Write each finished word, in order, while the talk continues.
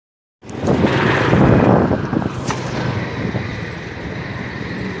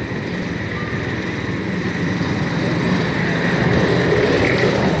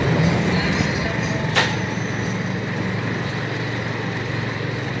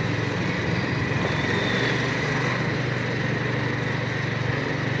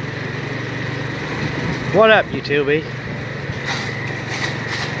What up, YouTube?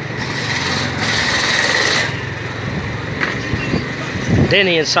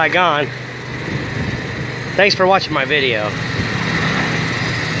 Denny in Saigon. Thanks for watching my video.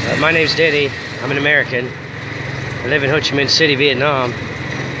 My name's Denny. I'm an American. I live in Ho Chi Minh City, Vietnam,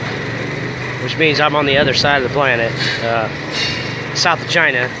 which means I'm on the other side of the planet, south of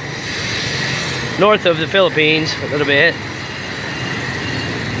China, north of the Philippines a little bit,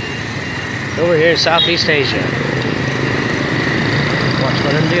 over here in Southeast Asia. Watch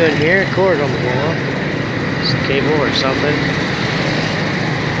what I'm doing here. Cord on the wall. It's a cable or something.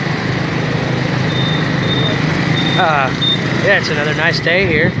 Yeah, it's another nice day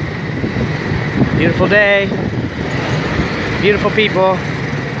here. Beautiful day. Beautiful people.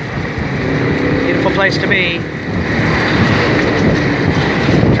 Beautiful place to be.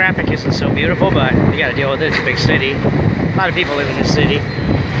 Traffic isn't so beautiful, but you gotta deal with it. It's a big city. A lot of people live in this city.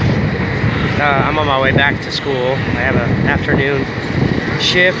 I'm on my way back to school. I have an afternoon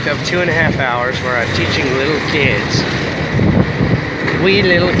shift of 2.5 hours where I'm teaching little kids. Wee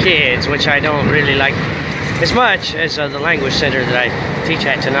little kids, which I don't really like as much as the language center that I teach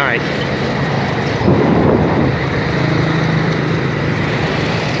at tonight.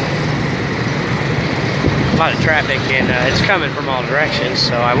 A lot of traffic, and it's coming from all directions,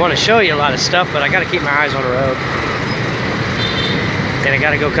 so I want to show you a lot of stuff, but I got to keep my eyes on the road. And I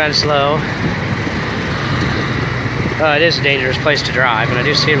gotta go kind of slow. It is a dangerous place to drive, and I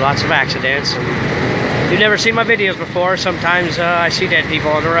do see lots of accidents. And if you've never seen my videos before, sometimes I see dead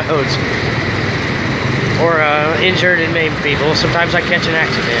people on the roads, or injured and maimed people. Sometimes I catch an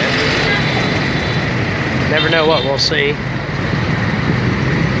accident. Never know what we'll see.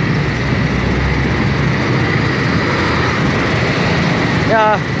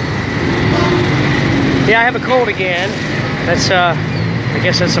 Yeah, I have a cold again. That's I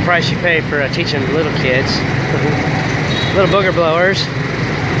guess that's the price you pay for teaching little kids. Little booger blowers,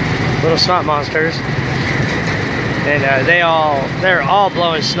 little snot monsters, and they're all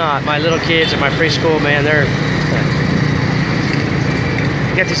blowing snot. My little kids in my preschool, man, they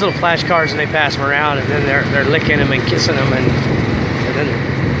get these little flashcards and they pass them around, and then they're licking them and kissing them, and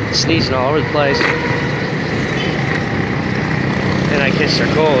then sneezing all over the place. And I kiss their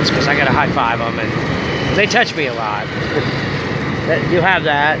colds because I got to high five them, and they touch me a lot. You have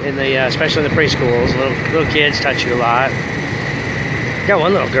that in the, especially in the preschools. Little kids touch you a lot. Got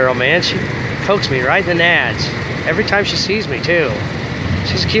one little girl, man. She pokes me right in the nads every time she sees me too.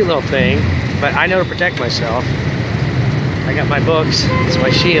 She's a cute little thing, but I know to protect myself. I got my books. It's my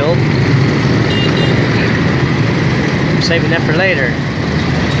shield. I'm saving that for later.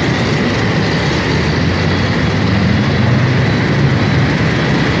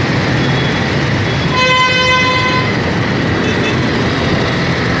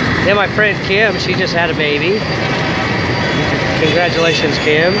 Yeah, my friend Kim, she just had a baby. Congratulations,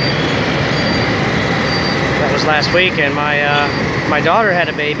 Kim. That was last week, and my daughter had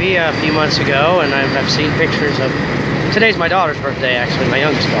a baby a few months ago, and I've seen pictures of. Today's my daughter's birthday, actually, my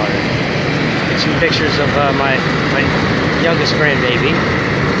youngest daughter. I've seen pictures of my youngest grandbaby.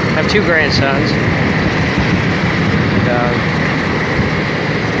 I have 2 grandsons. And,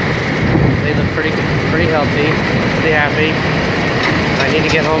 they look pretty healthy, pretty happy. I need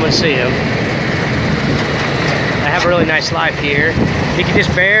to get home and see them. I have a really nice life here. You can just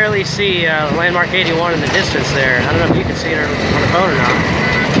barely see landmark 81 in the distance there. I don't know if you can see it on the phone or not.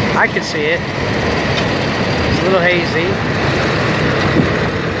 I can see it. It's a little hazy.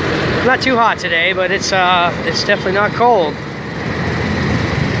 Not too hot today, but it's definitely not cold.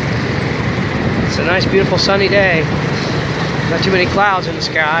 It's a nice, beautiful, sunny day. Not too many clouds in the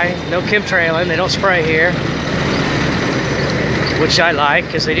sky. No chemtrailing. They don't spray here, which I like,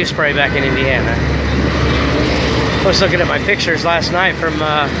 because they do spray back in Indiana. I was looking at my pictures last night from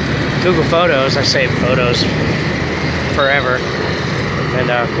Google Photos. I save photos forever.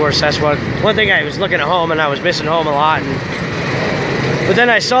 And of course, that's one thing. I was looking at home, and I was missing home a lot. But then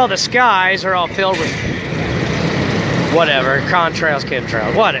I saw the skies are all filled with whatever, contrails,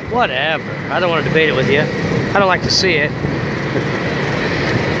 chemtrails, whatever. I don't want to debate it with you. I don't like to see it.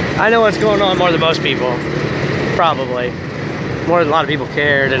 I know what's going on more than most people, probably. More than a lot of people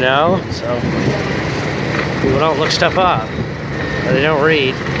care to know, so people don't look stuff up, or they don't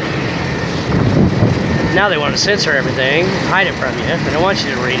read. Now they want to censor everything, hide it from you. They don't want you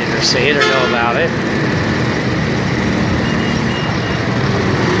to read it or see it or know about it.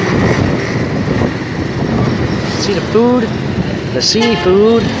 See the food, the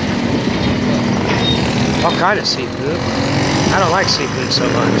seafood, all kind of seafood. I don't like seafood so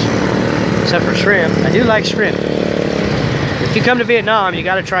much, except for shrimp. I do like shrimp. If you come to Vietnam, you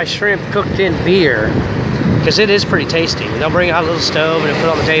got to try shrimp cooked in beer. because it is pretty tasty. They'll bring out a little stove and put it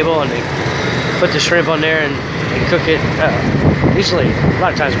on the table, and they put the shrimp on there and cook it. Usually, a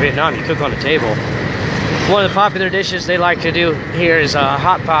lot of times in Vietnam, you cook on the table. One of the popular dishes they like to do here is a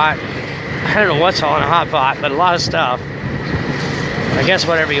hot pot. I don't know what's all in a hot pot, but a lot of stuff. I guess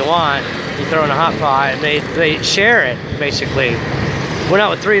whatever you want, you throw in a hot pot, and they share it, basically. Went out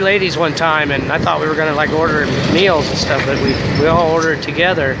with 3 ladies one time, and I thought we were gonna like order meals and stuff, but we all ordered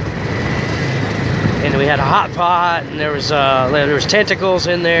together. And we had a hot pot, and there was tentacles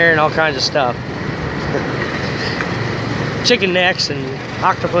in there and all kinds of stuff. Chicken necks and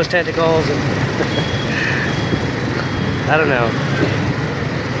octopus tentacles and I don't know,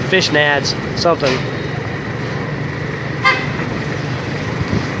 fish nads, something.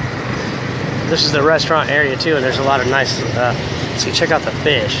 This is the restaurant area too, and there's a lot of nice, see, check out the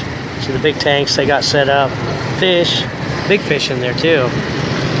fish. See the big tanks they got set up. Fish, big fish in there too.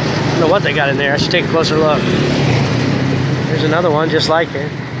 I don't know what they got in there. I should take a closer look. There's another one just like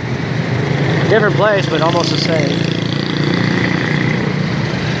it. Different place, but almost the same.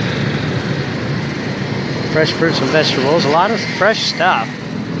 Fresh fruits and vegetables. A lot of fresh stuff.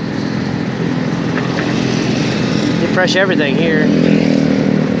 Get fresh everything here.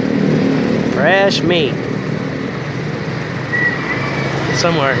 Fresh meat.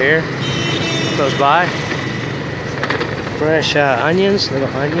 Somewhere here. Close by. Fresh onions, little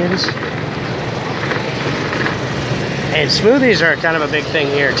onions. And smoothies are kind of a big thing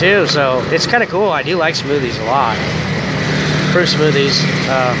here too, so it's kind of cool. I do like smoothies a lot. Fruit smoothies.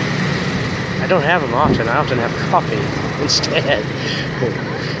 I don't have them often. I often have coffee instead.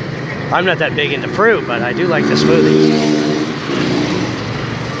 I'm not that big into fruit, but I do like the smoothies.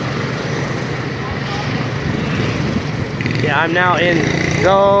 Yeah, I'm now in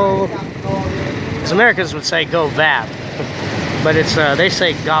Go, as Americans would say, Go Vap. But it's, they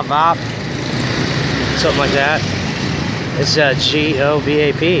say Gavap, something like that. It's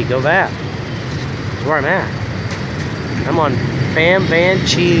G-O-V-A-P, Go Vap. That's where I'm at. I'm on Pham Van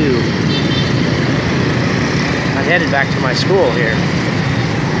Chiu. I'm headed back to my school here.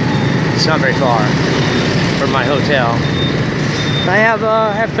 It's not very far from my hotel. I have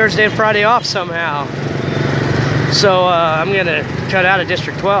Thursday and Friday off somehow. So I'm gonna cut out of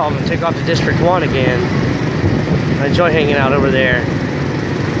District 12 and take off to District 1 again. I enjoy hanging out over there.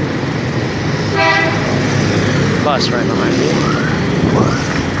 Bus right behind me.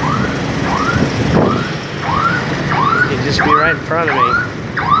 You can just be right in front of me.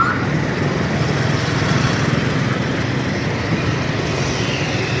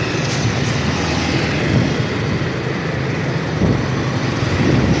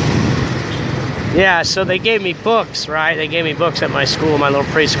 Yeah, so they gave me books, right? They gave me books at my school, my little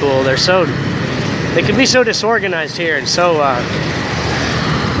preschool. They can be so disorganized here and so, I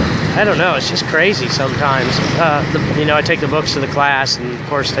don't know, it's just crazy sometimes. You know, I take the books to the class, and of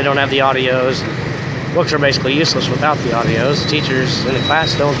course they don't have the audios. Books are basically useless without the audios. The teachers in the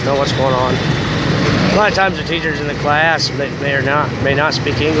class don't know what's going on. A lot of times the teachers in the class, they may not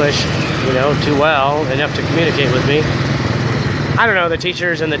speak English, you know, too well, enough to communicate with me. I don't know, the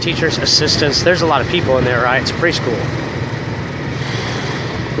teachers and the teachers' assistants, there's a lot of people in there, right? It's a preschool.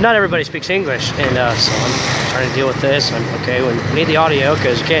 Not everybody speaks English, and so I'm trying to deal with this. Okay, we need the audio,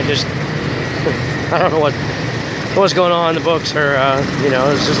 because you can't just, I don't know what's going on in the books, or, you know,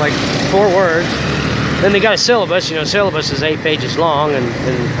 it's just like 4 words. Then they got a syllabus, you know, syllabus is 8 pages long, and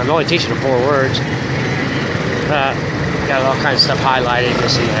I'm only teaching them 4 words. Got all kinds of stuff highlighted,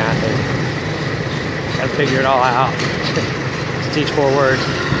 this and that, and gotta figure it all out. Teach 4 words,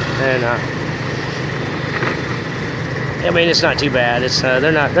 and I mean, it's not too bad. It's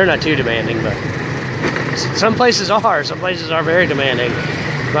they're not too demanding, but some places are. Some places are very demanding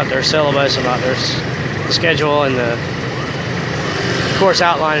about their syllabus, about their the schedule, and the course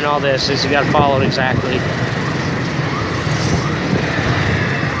outline, and all this. Is you got to follow it exactly.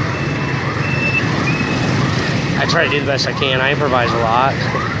 I try to do the best I can. I improvise a lot.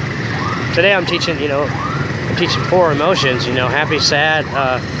 Today I'm teaching, you know. I'm teaching 4 emotions, you know, happy, sad,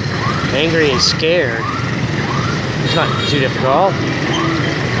 angry, and scared. It's not too difficult.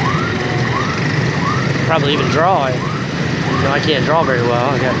 Probably even draw it. You know, I can't draw very well.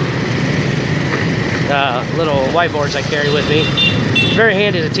 I got little whiteboards I carry with me. It's very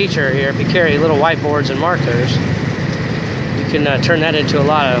handy as a teacher here. If you carry little whiteboards and markers, you can turn that into a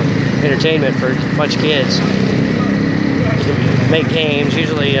lot of entertainment for a bunch of kids. You can make games.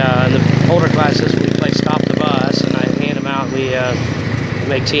 Usually in the older classes, we play Stop the Bus, and I hand them out. We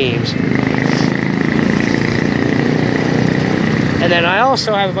make teams. And then I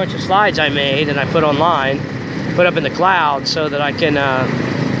also have a bunch of slides I made and I put online, put up in the cloud, so that I can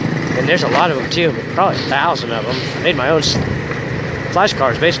And there's a lot of them too, probably 1,000 of them. I made my own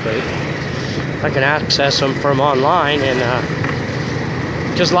flashcards basically. I can access them from online, and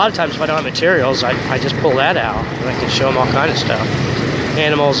just a lot of times if I don't have materials, I just pull that out and I can show them all kinds of stuff.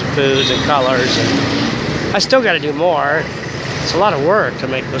 Animals and foods and colors, and I still got to do more. It's a lot of work to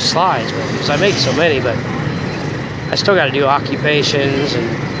make those slides because I make so many, but I still got to do occupations and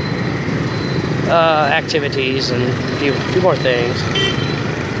activities and a few more things.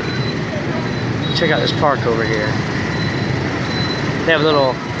 Check out this park over here. They have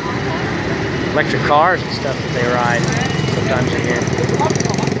little electric cars and stuff that they ride sometimes in here.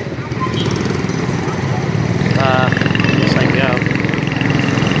 Guess I can go.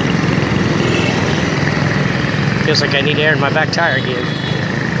 Feels like I need air in my back tire again.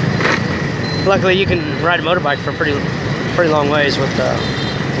 Luckily, you can ride a motorbike for pretty long ways with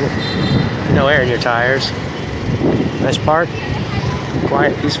no air in your tires. Nice park,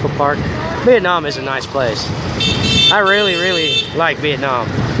 quiet, peaceful park. Vietnam is a nice place. I really, really like Vietnam,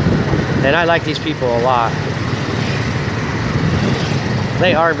 and I like these people a lot.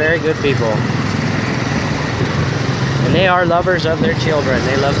 They are very good people, and they are lovers of their children.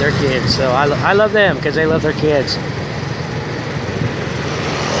 They love their kids, so I love them because they love their kids.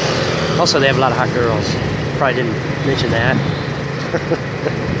 Also, they have a lot of hot girls. Probably didn't mention that.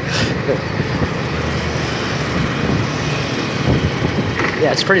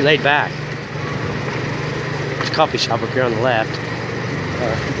 Yeah, it's pretty laid back. There's a coffee shop up here on the left.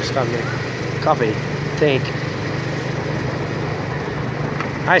 Just on the coffee tank.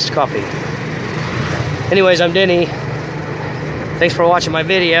 Iced coffee. Anyways, I'm Denny. Thanks for watching my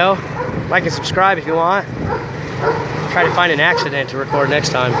video. Like and subscribe if you want. Try to find an accident to record next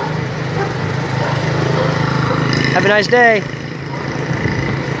time. Have a nice day.